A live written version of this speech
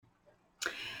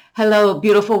Hello,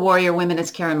 beautiful warrior women.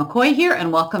 It's Karen McCoy here,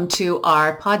 and welcome to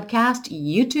our podcast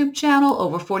YouTube channel,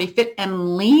 Over 40 Fit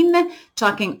and Lean,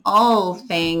 talking all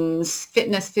things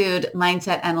fitness, food,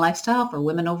 mindset, and lifestyle for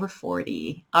women over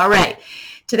 40. All right.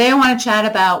 Today I want to chat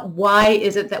about why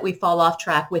is it that we fall off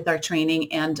track with our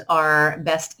training and our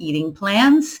best eating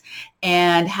plans,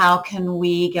 and how can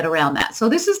we get around that? So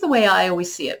this is the way I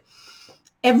always see it.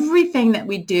 Everything that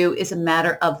we do is a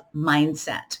matter of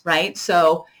mindset, right?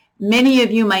 So many of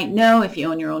you might know, if you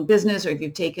own your own business or if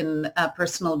you've taken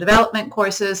personal development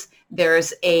courses,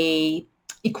 there's a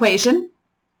equation.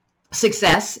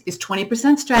 Success is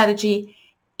 20% strategy,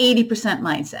 80%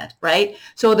 mindset, right?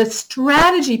 So the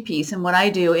strategy piece, and what I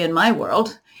do in my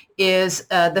world, is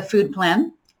the food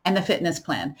plan and the fitness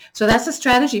plan. So that's the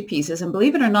strategy pieces. And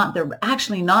believe it or not, they're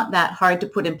actually not that hard to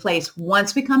put in place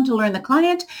once we come to learn the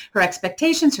client, her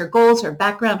expectations, her goals, her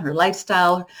background, her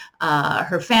lifestyle,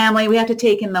 her family. We have to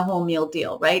take in the whole meal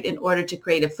deal, right? In order to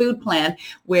create a food plan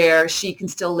where she can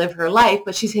still live her life,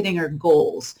 but she's hitting her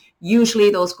goals.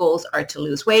 Usually those goals are to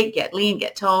lose weight, get lean,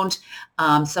 get toned.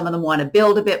 Some of them want to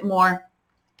build a bit more.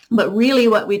 But really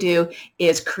what we do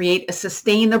is create a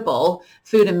sustainable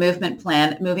food and movement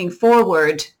plan moving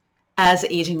forward as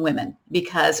aging women,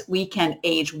 because we can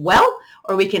age well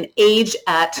or we can age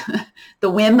at the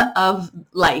whim of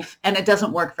life. And it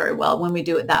doesn't work very well when we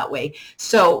do it that way.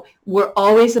 So we're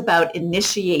always about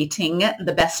initiating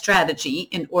the best strategy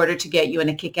in order to get you in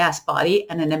a kick-ass body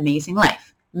and an amazing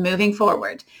life moving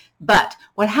forward. But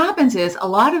what happens is a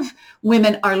lot of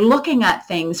women are looking at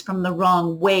things from the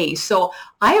wrong way. So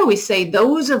I always say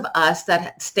those of us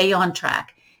that stay on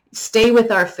track, stay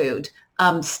with our food,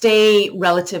 stay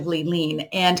relatively lean,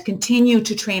 and continue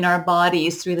to train our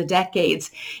bodies through the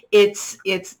decades,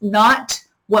 it's not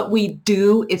what we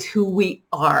do, it's who we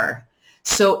are.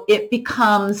 So it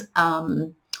becomes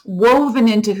woven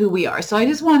into who we are. So I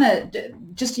just want to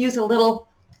just use a little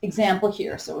example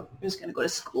here. So I'm just going to go to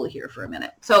school here for a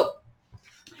minute. So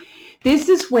this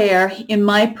is where in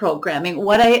my programming,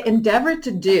 what I endeavor to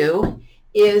do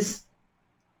is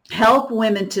help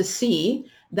women to see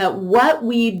that what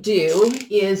we do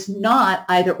is not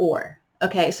either or.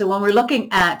 Okay, so when we're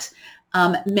looking at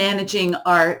managing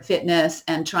our fitness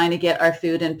and trying to get our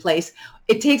food in place,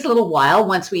 it takes a little while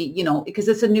once we, because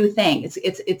it's a new thing.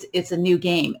 It's a new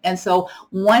game. And so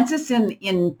once it's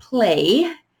in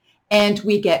play, and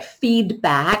we get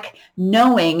feedback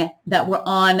knowing that we're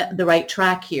on the right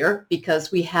track here,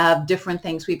 because we have different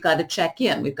things we've got to check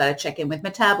in. We've got to check in with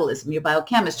metabolism, your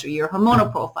biochemistry, your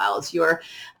hormonal profiles, your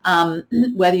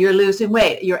whether you're losing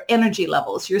weight, your energy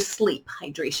levels, your sleep,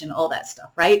 hydration, all that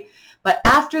stuff, right? But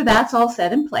after that's all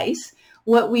set in place,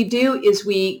 what we do is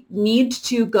we need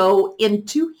to go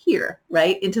into here,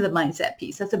 right? Into the mindset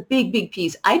piece. That's a big, big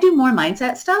piece. I do more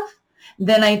mindset stuff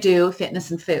than I do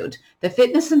fitness and food. The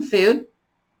fitness and food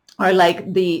are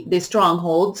like the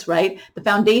strongholds, right? The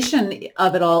foundation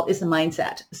of it all is the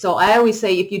mindset. So I always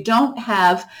say, if you don't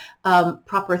have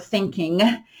proper thinking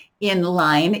in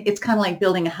line, it's kind of like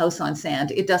building a house on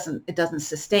sand. It doesn't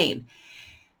sustain.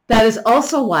 That is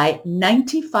also why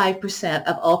 95%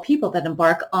 of all people that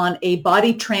embark on a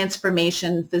body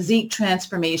transformation, physique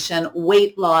transformation,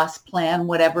 weight loss plan,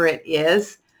 whatever it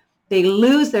is, they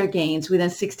lose their gains within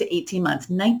 6 to 18 months,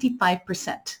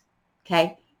 95%.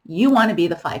 Okay. You want to be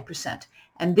the 5%.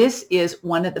 And this is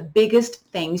one of the biggest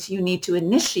things you need to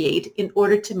initiate in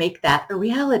order to make that a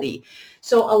reality.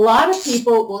 So a lot of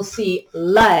people will see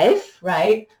life,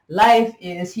 right? Life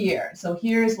is here. So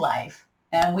here's life.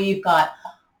 And we've got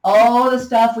all the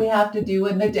stuff we have to do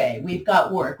in the day. We've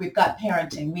got work, we've got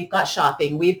parenting, we've got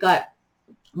shopping, we've got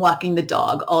walking the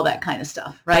dog, all that kind of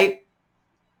stuff, right?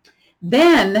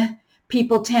 Then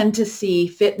people tend to see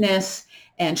fitness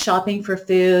and shopping for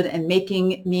food and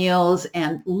making meals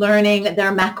and learning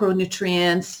their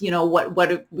macronutrients.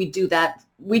 What we do that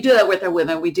with our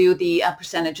women. We do the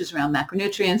percentages around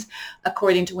macronutrients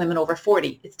according to women over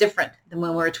 40. It's different than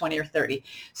when we're 20 or 30.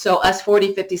 So us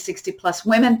 40, 50, 60 plus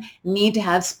women need to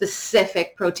have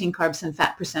specific protein, carbs, and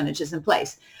fat percentages in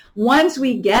place. Once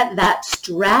we get that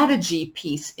strategy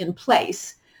piece in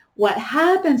place, what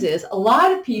happens is a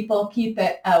lot of people keep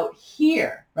it out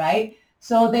here, right?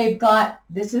 So they've got,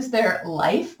 this is their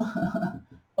life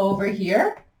over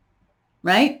here,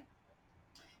 right?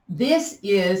 This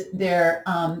is their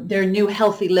new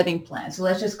healthy living plan. So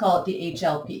let's just call it the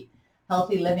HLP,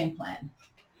 healthy living plan.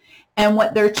 And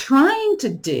what they're trying to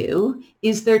do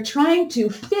is they're trying to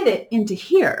fit it into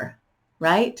here,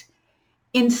 right?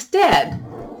 Instead,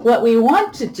 what we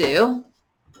want to do,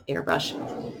 airbrush,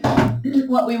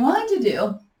 what we want to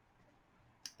do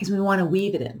is we want to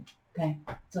weave it in, okay?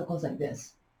 So it goes like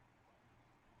this.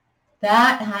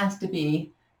 That has to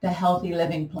be the healthy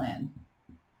living plan.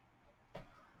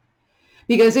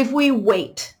 Because if we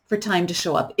wait for time to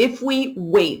show up, if we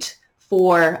wait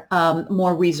for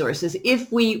more resources,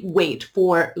 if we wait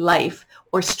for life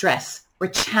or stress or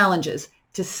challenges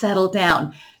to settle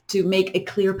down, to make a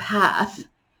clear path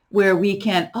where we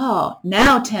can,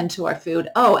 now tend to our food,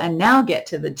 and now get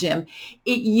to the gym,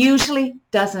 it usually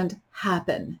doesn't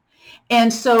happen.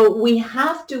 And so we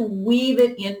have to weave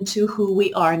it into who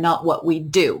we are, not what we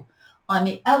do. On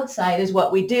the outside is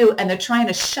what we do, and they're trying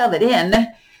to shove it in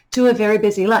to a very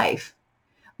busy life.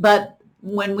 But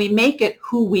when we make it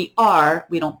who we are,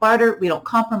 we don't barter, we don't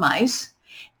compromise,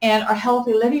 and our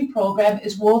healthy living program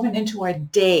is woven into our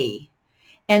day.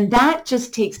 And that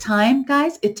just takes time,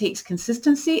 guys. It takes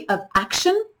consistency of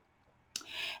action,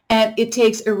 and it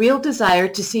takes a real desire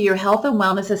to see your health and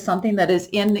wellness as something that is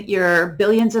in your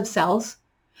billions of cells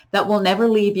that will never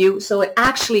leave you. So it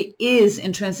actually is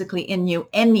intrinsically in you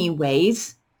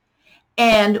anyways.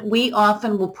 And we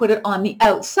often will put it on the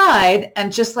outside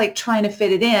and just like trying to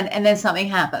fit it in, and then something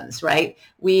happens, right?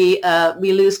 We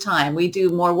lose time. We do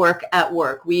more work at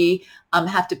work. We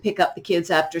have to pick up the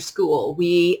kids after school.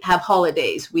 We have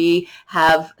holidays. We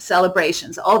have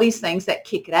celebrations, all these things that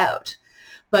kick it out.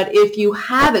 But if you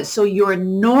have it so your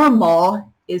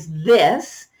normal is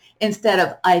this instead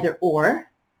of either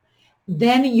or,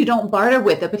 then you don't barter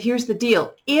with it. But here's the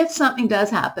deal. If something does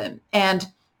happen and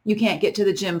you can't get to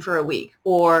the gym for a week,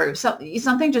 or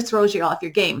something just throws you off your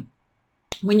game,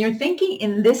 when you're thinking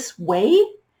in this way,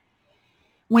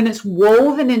 when it's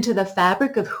woven into the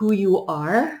fabric of who you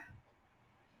are,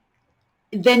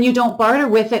 then you don't barter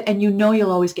with it, and you know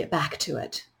you'll always get back to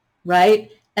it,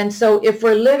 right? And so if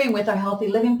we're living with our healthy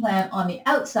living plan on the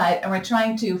outside and we're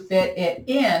trying to fit it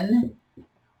in,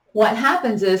 what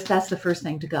happens is that's the first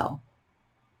thing to go,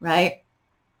 right?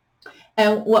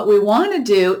 And what we want to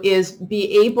do is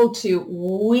be able to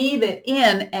weave it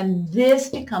in, and this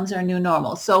becomes our new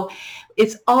normal. So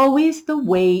it's always the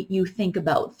way you think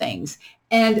about things.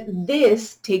 And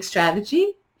this takes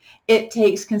strategy. It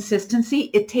takes consistency.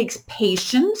 It takes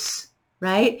patience,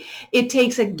 right? It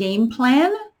takes a game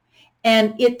plan,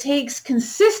 and it takes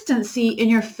consistency in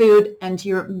your food and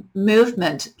your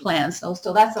movement plans.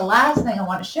 So that's the last thing I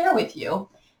want to share with you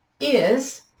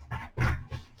is,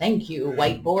 thank you,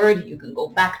 whiteboard. You can go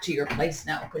back to your place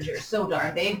now because you're so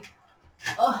darn big.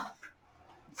 Oh,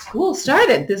 school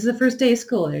started. This is the first day of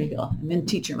school. There you go. I'm in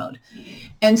teacher mode.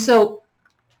 And so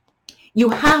you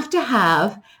have to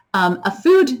have a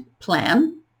food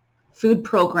plan, food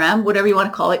program, whatever you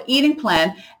want to call it, eating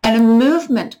plan, and a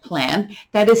movement plan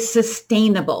that is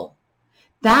sustainable.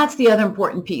 That's the other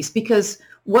important piece, because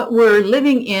what we're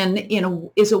living in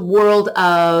is a world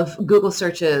of Google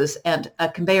searches and a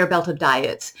conveyor belt of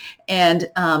diets and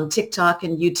TikTok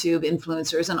and YouTube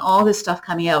influencers and all this stuff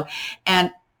coming out.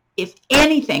 And if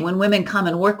anything, when women come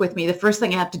and work with me, the first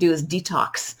thing I have to do is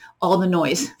detox all the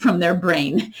noise from their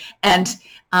brain. And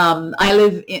I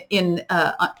live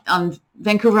on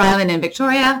Vancouver Island in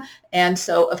Victoria. And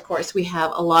so, of course, we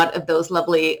have a lot of those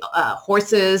lovely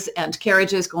horses and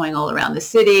carriages going all around the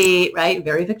city, right?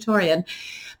 Very Victorian.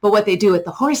 But what they do with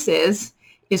the horses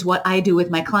is what I do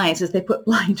with my clients, is they put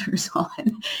blinders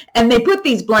on. And they put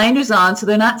these blinders on so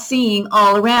they're not seeing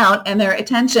all around and their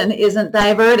attention isn't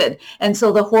diverted. And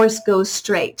so the horse goes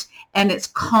straight and it's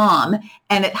calm,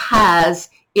 and it has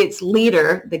its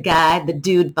leader, the guy, the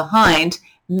dude behind,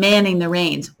 manning the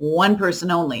reins, one person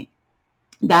only.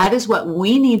 That is what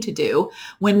we need to do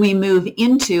when we move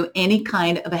into any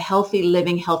kind of a healthy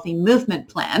living, healthy movement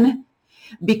plan,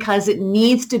 because it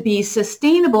needs to be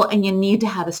sustainable and you need to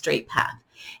have a straight path.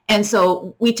 And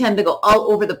so we tend to go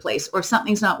all over the place, or if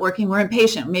something's not working, we're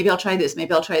impatient. Maybe I'll try this,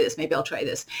 maybe I'll try this, maybe I'll try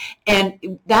this.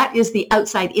 And that is the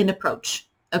outside in approach,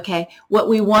 okay? What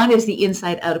we want is the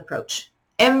inside out approach.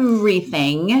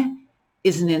 Everything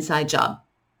is an inside job.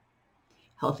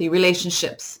 Healthy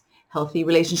relationships, healthy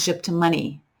relationship to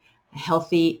money,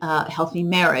 healthy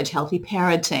marriage, healthy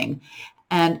parenting,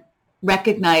 and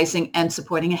recognizing and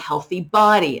supporting a healthy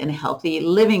body and a healthy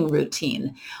living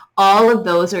routine. All of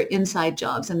those are inside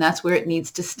jobs, and that's where it needs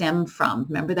to stem from.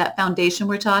 Remember that foundation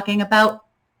we're talking about?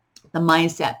 The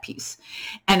mindset piece.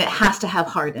 And it has to have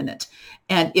heart in it.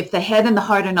 And if the head and the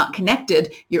heart are not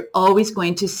connected, you're always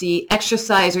going to see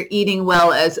exercise or eating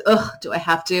well as, do I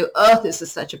have to? This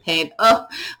is such a pain.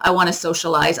 I want to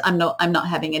socialize. I'm not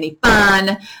having any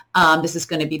fun. This is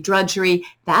going to be drudgery.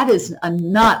 That is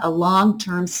not a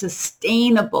long-term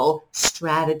sustainable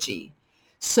strategy.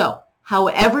 So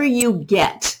however you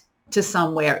get to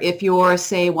somewhere, if you're,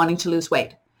 say, wanting to lose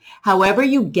weight, however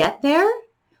you get there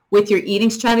with your eating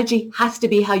strategy has to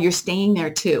be how you're staying there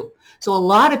too. So a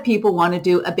lot of people want to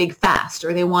do a big fast,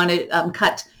 or they want to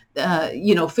cut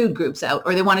food groups out,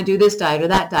 or they want to do this diet or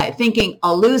that diet, thinking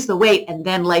I'll lose the weight and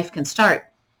then life can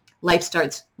start. Life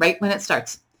starts right when it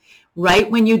starts, right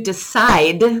when you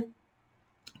decide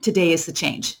today is the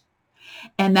change.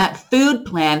 And that food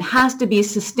plan has to be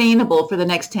sustainable for the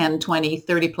next 10, 20,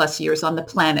 30 plus years on the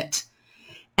planet.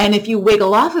 And if you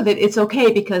wiggle off of it, it's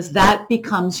okay, because that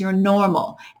becomes your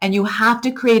normal. And you have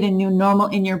to create a new normal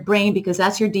in your brain, because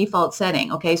that's your default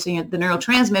setting. Okay, so the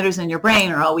neurotransmitters in your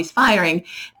brain are always firing.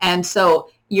 And so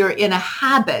you're in a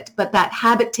habit, but that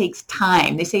habit takes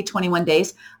time. They say 21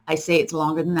 days. I say it's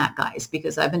longer than that, guys,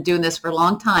 because I've been doing this for a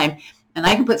long time. And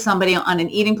I can put somebody on an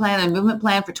eating plan and a movement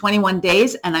plan for 21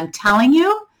 days. And I'm telling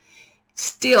you,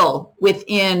 still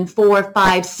within 4,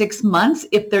 5, 6 months,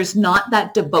 if there's not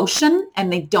that devotion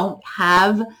and they don't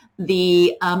have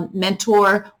the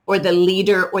mentor or the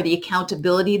leader or the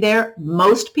accountability there,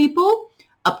 most people,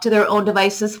 up to their own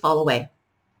devices, fall away.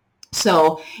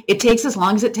 So it takes as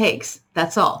long as it takes.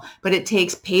 That's all. But it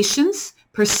takes patience,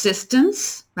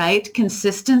 persistence, right?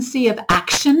 Consistency of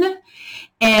action.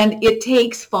 And it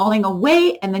takes falling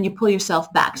away, and then you pull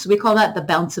yourself back. So we call that the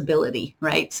bounceability,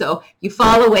 right? So you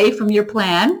fall away from your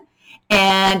plan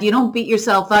and you don't beat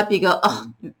yourself up. You go,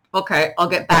 oh, okay, I'll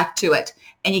get back to it.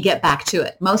 And you get back to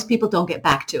it. Most people don't get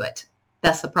back to it.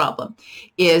 That's the problem,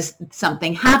 is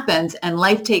something happens and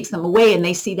life takes them away, and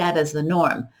they see that as the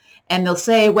norm. And they'll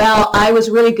say, well, I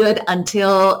was really good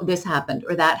until this happened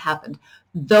or that happened.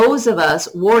 Those of us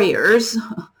warriors,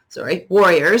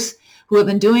 who have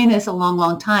been doing this a long,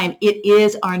 long time, it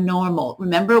is our normal.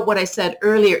 Remember what I said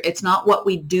earlier, it's not what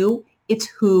we do, it's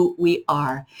who we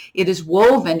are. It is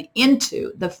woven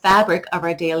into the fabric of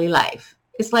our daily life.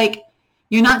 It's like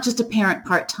you're not just a parent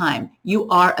part-time, you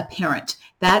are a parent.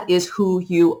 That is who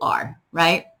you are,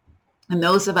 right? And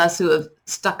those of us who have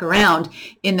stuck around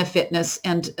in the fitness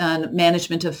and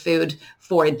management of food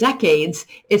for decades,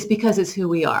 it's because it's who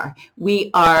we are.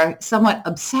 We are somewhat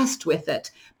obsessed with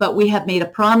it, but we have made a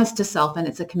promise to self, and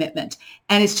it's a commitment.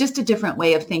 And it's just a different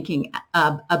way of thinking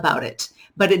about it.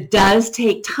 But it does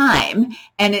take time,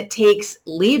 and it takes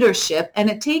leadership, and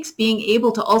it takes being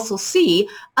able to also see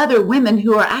other women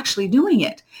who are actually doing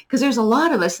it. Because there's a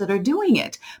lot of us that are doing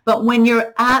it. But when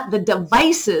you're at the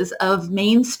devices of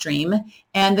mainstream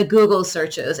and the Google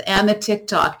searches and the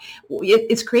TikTok,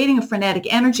 it's creating a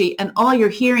frenetic energy, and all you're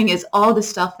hearing is all the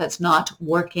stuff that's not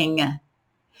working.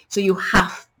 So you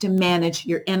have to manage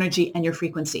your energy and your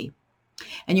frequency.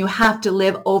 And you have to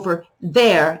live over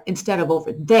there instead of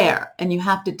over there. And you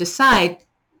have to decide,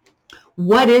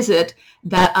 what is it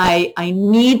that I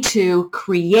need to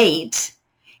create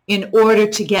in order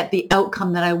to get the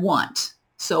outcome that I want?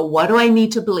 So what do I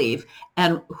need to believe?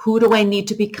 And who do I need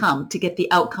to become to get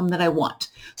the outcome that I want?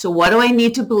 So what do I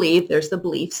need to believe? There's the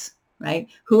beliefs, right?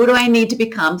 Who do I need to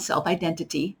become?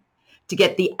 Self-identity. To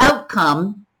get the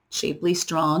outcome, shapely,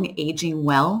 strong, aging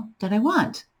well, that I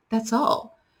want. That's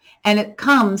all. And it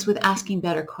comes with asking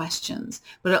better questions,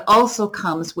 but it also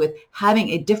comes with having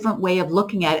a different way of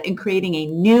looking at it and creating a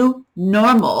new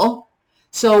normal.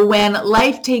 So when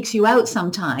life takes you out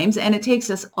sometimes, and it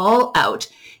takes us all out,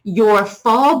 your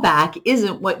fallback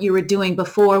isn't what you were doing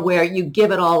before, where you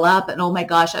give it all up and, oh my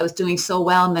gosh, I was doing so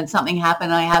well, and then something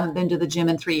happened and I haven't been to the gym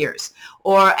in 3 years,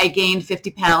 or I gained 50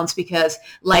 pounds because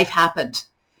life happened.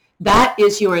 That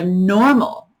is your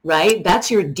normal, right?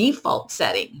 That's your default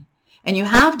setting. And you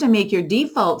have to make your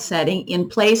default setting in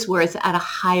place where it's at a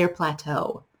higher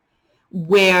plateau,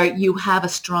 where you have a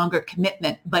stronger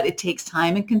commitment, but it takes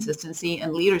time and consistency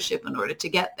and leadership in order to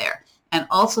get there. And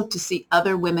also to see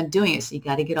other women doing it. So you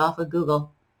got to get off of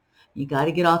Google. You got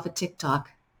to get off of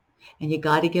TikTok. And you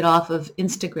got to get off of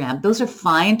Instagram. Those are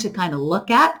fine to kind of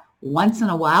look at once in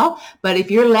a while. But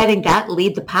if you're letting that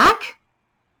lead the pack,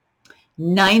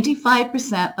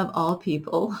 95% of all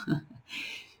people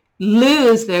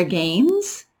lose their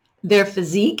gains, their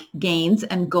physique gains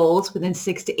and goals within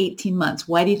 6 to 18 months.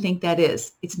 Why do you think that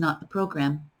is? It's not the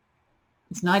program.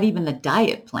 It's not even the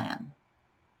diet plan.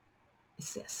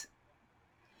 It's this.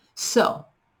 So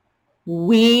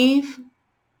weave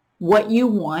what you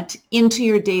want into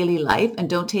your daily life, and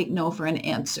don't take no for an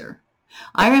answer.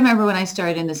 I remember when I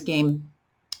started in this game,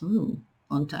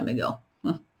 long time ago.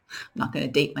 I'm not going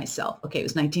to date myself. Okay, it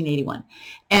was 1981.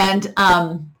 And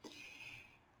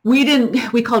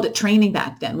we called it training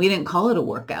back then. We didn't call it a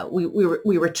workout. We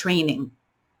were training.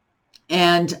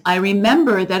 And I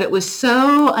remember that it was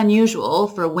so unusual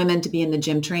for women to be in the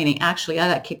gym training. Actually,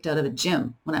 I got kicked out of a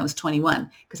gym when I was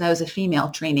 21 because I was a female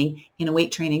training in a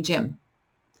weight training gym.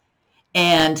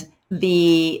 And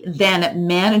the then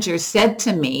manager said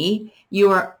to me, You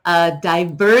are a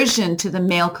diversion to the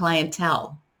male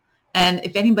clientele. And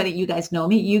if anybody, you guys know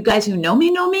me, you guys who know me,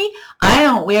 I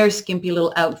don't wear skimpy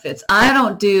little outfits. I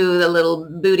don't do the little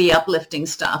booty uplifting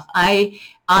stuff. I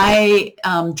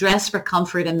dress for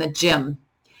comfort in the gym.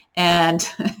 And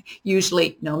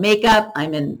usually no makeup.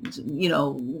 I'm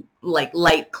in, like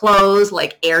light clothes,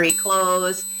 like airy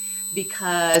clothes,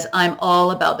 because I'm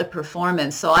all about the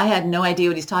performance. So I had no idea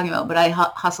what he's talking about, but I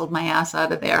hustled my ass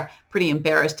out of there, pretty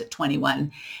embarrassed at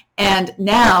 21. And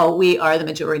now we are the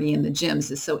majority in the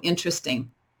gyms. It's so interesting.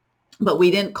 But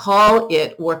we didn't call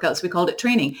it workouts. We called it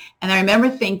training. And I remember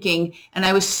thinking, and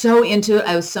I was so into it.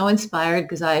 I was so inspired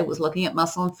because I was looking at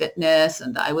muscle and fitness,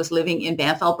 and I was living in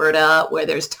Banff, Alberta, where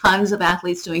there's tons of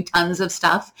athletes doing tons of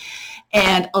stuff.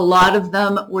 And a lot of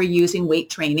them were using weight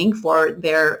training for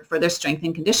their strength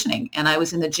and conditioning. And I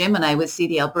was in the gym, and I would see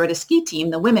the Alberta ski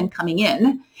team, the women coming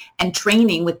in and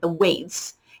training with the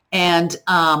weights. And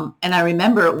I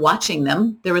remember watching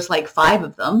them. There was like 5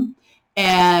 of them.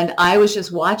 And I was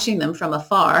just watching them from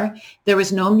afar. There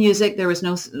was no music. There was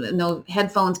no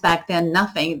headphones back then,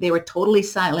 nothing. They were totally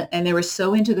silent, and they were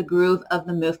so into the groove of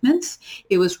the movements.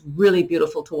 It was really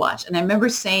beautiful to watch. And I remember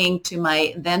saying to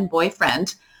my then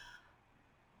boyfriend,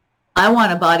 I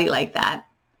want a body like that.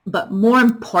 But more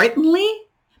importantly,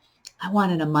 I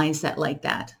wanted a mindset like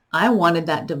that. I wanted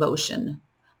that devotion.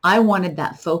 I wanted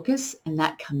that focus and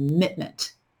that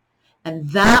commitment. And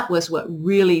that was what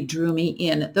really drew me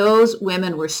in. Those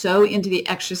women were so into the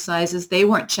exercises. They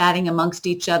weren't chatting amongst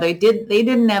each other. They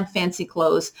didn't have fancy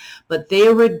clothes, but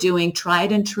they were doing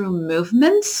tried and true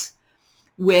movements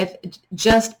with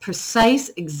just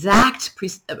precise, exact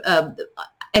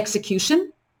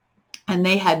execution. And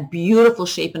they had beautiful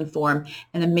shape and form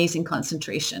and amazing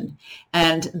concentration.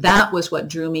 And that was what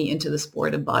drew me into the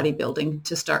sport of bodybuilding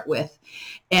to start with.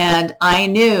 And I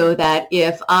knew that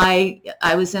if I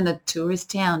was in a tourist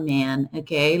town, man,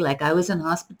 okay, like I was in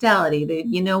hospitality.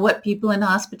 You know what people in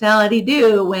hospitality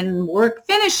do when work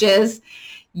finishes?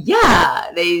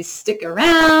 Yeah, they stick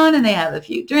around and they have a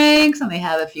few drinks and they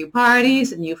have a few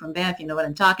parties. And you from Banff, you know what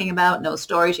I'm talking about. No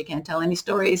stories. You can't tell any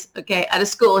stories. Okay, out of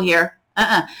school here.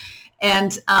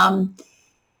 And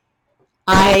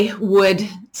I would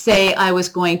say I was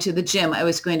going to the gym. I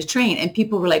was going to train. And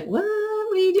people were like, what do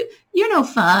you do? You're no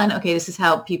fun. Okay, this is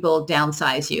how people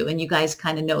downsize you. And you guys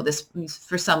kind of know this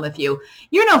for some of you.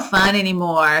 You're no fun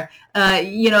anymore.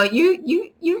 You're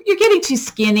getting too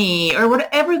skinny, or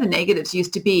whatever the negatives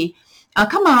used to be.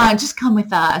 Come on, just come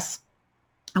with us.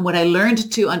 And what I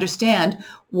learned to understand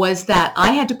was that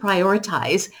I had to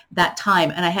prioritize that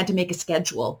time, and I had to make a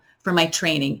schedule for my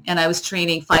training. And I was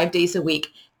training 5 days a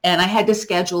week, and I had to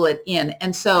schedule it in.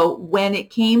 And so when it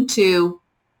came to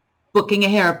booking a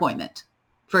hair appointment,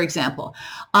 for example,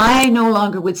 I no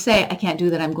longer would say, I can't do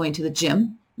that, I'm going to the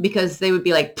gym, because they would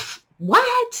be like,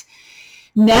 what?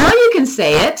 Now you can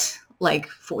say it. Like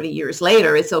 40 years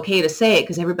later, it's okay to say it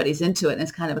because everybody's into it, and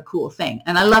it's kind of a cool thing.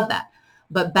 And I love that.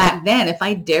 But back then, if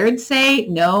I dared say,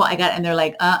 no, and they're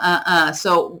like,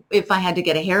 So if I had to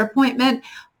get a hair appointment,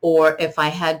 or if I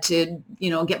had to,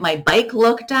 get my bike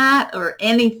looked at or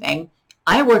anything,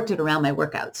 I worked it around my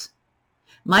workouts.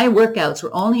 My workouts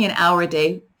were only an hour a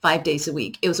day, 5 days a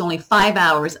week. It was only 5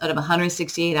 hours out of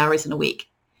 168 hours in a week.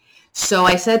 So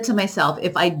I said to myself,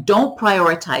 if I don't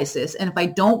prioritize this, and if I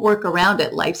don't work around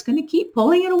it, life's going to keep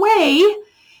pulling it away.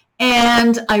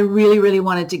 And I really, really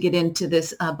wanted to get into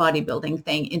this bodybuilding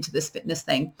thing, into this fitness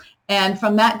thing. And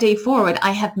from that day forward,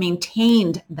 I have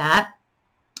maintained that.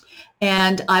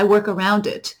 And I work around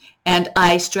it, and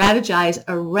I strategize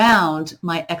around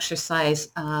my exercise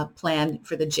plan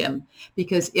for the gym,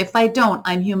 because if I don't,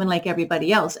 I'm human like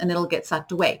everybody else, and it'll get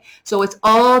sucked away. So it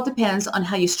all depends on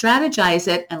how you strategize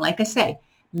it. And like I say,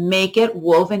 make it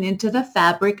woven into the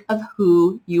fabric of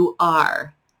who you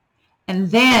are. And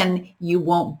then you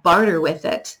won't barter with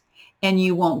it, and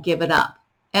you won't give it up.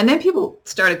 And then people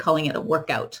started calling it a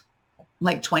workout.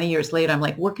 Like 20 years later, I'm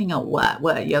like, working out what?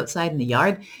 What, are you outside in the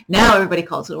yard? Now everybody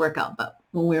calls it a workout, but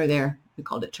when we were there, we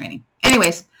called it training.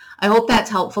 Anyways, I hope that's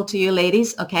helpful to you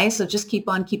ladies. Okay, so just keep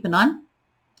on keeping on.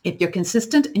 If you're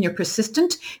consistent and you're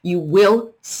persistent, you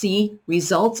will see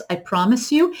results, I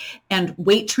promise you. And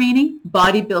weight training,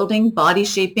 bodybuilding, body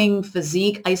shaping,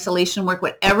 physique, isolation work,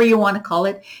 whatever you want to call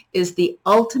it, is the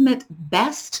ultimate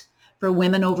best for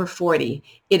women over 40.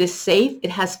 It is safe.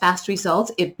 It has fast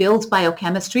results. It builds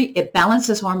biochemistry. It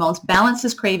balances hormones,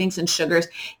 balances cravings and sugars.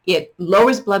 It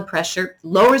lowers blood pressure,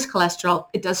 lowers cholesterol.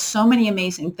 It does so many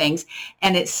amazing things.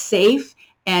 And it's safe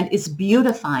and it's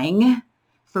beautifying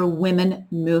for women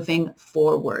moving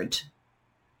forward.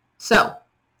 So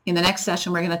In the next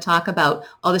session, we're going to talk about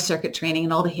all the circuit training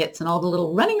and all the hits and all the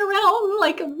little running around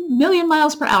like a million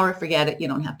miles per hour. Forget it. You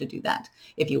don't have to do that.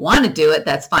 If you want to do it,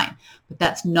 that's fine. But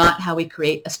that's not how we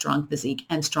create a strong physique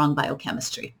and strong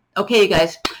biochemistry. Okay, you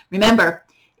guys, remember,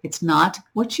 it's not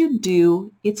what you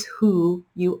do, it's who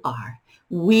you are.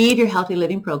 Weave your healthy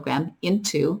living program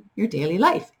into your daily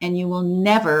life, and you will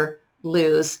never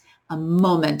lose a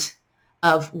moment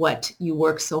of what you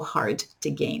work so hard to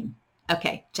gain.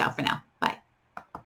 Okay, ciao for now.